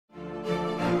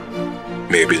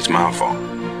Maybe it's my fault.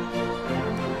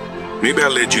 Maybe I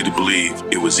led you to believe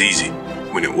it was easy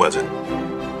when it wasn't.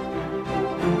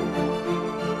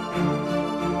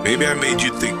 Maybe I made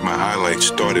you think my highlights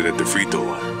started at the free throw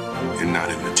line and not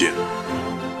in the gym.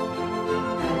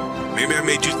 Maybe I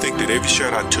made you think that every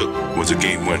shot I took was a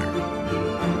game winner.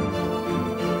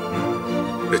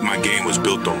 That my game was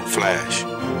built on flash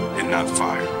and not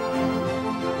fire.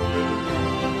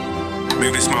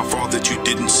 Maybe it's my fault that you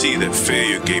didn't see that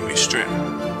failure gave me strength,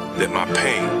 that my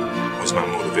pain was my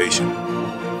motivation.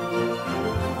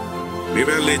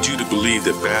 Maybe I led you to believe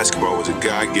that basketball was a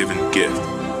God-given gift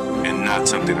and not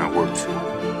something I worked for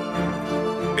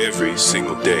every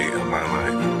single day of my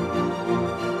life.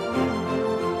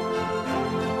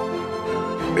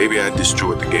 Maybe I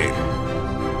destroyed the game.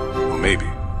 Or maybe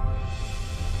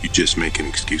you're just making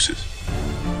excuses.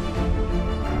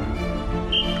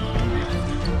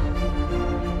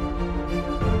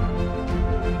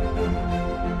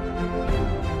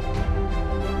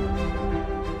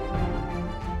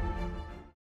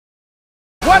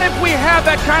 What if we have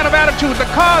that kind of attitude? The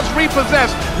car's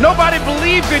repossessed. Nobody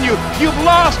believes in you. You've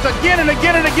lost again and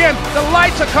again and again. The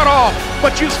lights are cut off,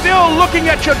 but you're still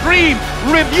looking at your dream,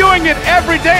 reviewing it every day.